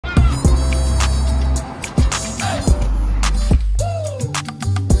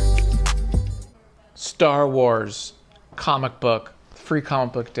Star Wars comic book, free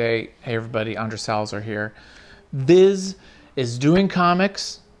comic book day. Hey everybody, Andre Salazar here. Viz is doing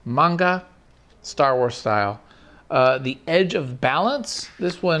comics, manga, Star Wars style. The Edge of Balance.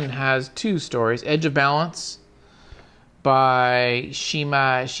 This one has two stories. Edge of Balance by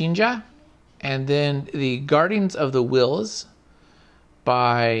Shima Shinja, and then The Guardians of the Wills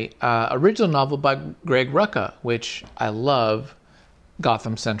by original novel by Greg Rucka, which I love.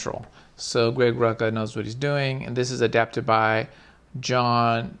 Gotham Central. So Greg Rucka knows what he's doing, and this is adapted by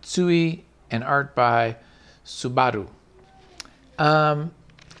John Tsui and art by Subaru. I'm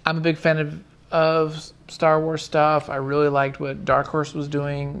a big fan of Star Wars stuff. I really liked what Dark Horse was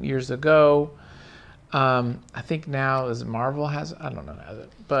doing years ago. I think now is Marvel has it? I don't know has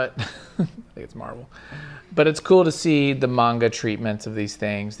it, but I think it's Marvel. But it's cool to see the manga treatments of these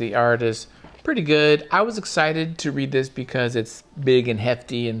things. The art is pretty good. I was excited to read this because it's big and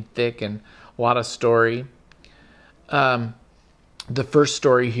hefty and thick and a lot of story. The first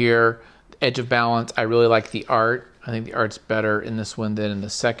story here, Edge of Balance, I really like the art. I think the art's better in this one than in the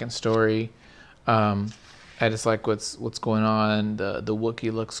second story. I just like what's going on. The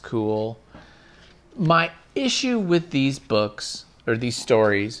Wookiee looks cool. My issue with these books or these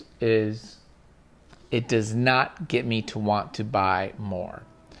stories is it does not get me to want to buy more.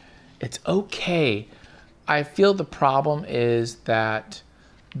 It's okay. I feel the problem is that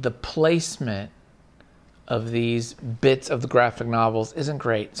the placement of these bits of the graphic novels isn't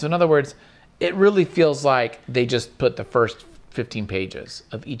great. So in other words, it really feels like they just put the first 15 pages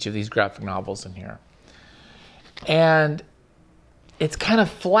of each of these graphic novels in here. And it's kind of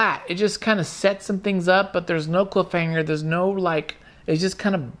flat. It just kind of sets some things up, but there's no cliffhanger. There's no like, it's just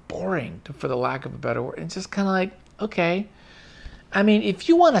kind of boring for the lack of a better word. It's just kind of like, okay. I mean, if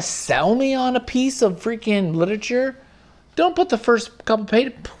you want to sell me on a piece of freaking literature, don't put the first couple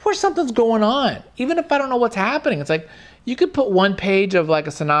pages where something's going on. Even if I don't know what's happening, it's like you could put one page of like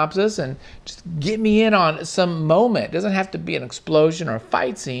a synopsis and just get me in on some moment. It doesn't have to be an explosion or a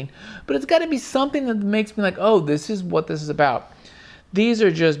fight scene, but it's got to be something that makes me like, oh, this is what this is about. These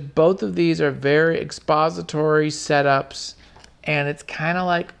are just, both of these are very expository setups, and it's kind of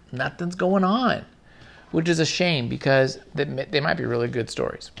like nothing's going on, which is a shame because they might be really good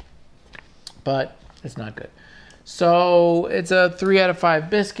stories, but it's not good. So it's a 3 out of 5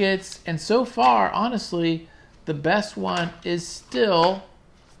 biscuits. And so far, honestly, the best one is still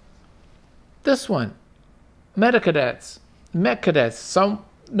this one, Mech Cadets.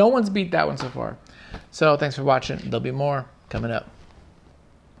 No one's beat that one so far. So thanks for watching. There'll be more coming up.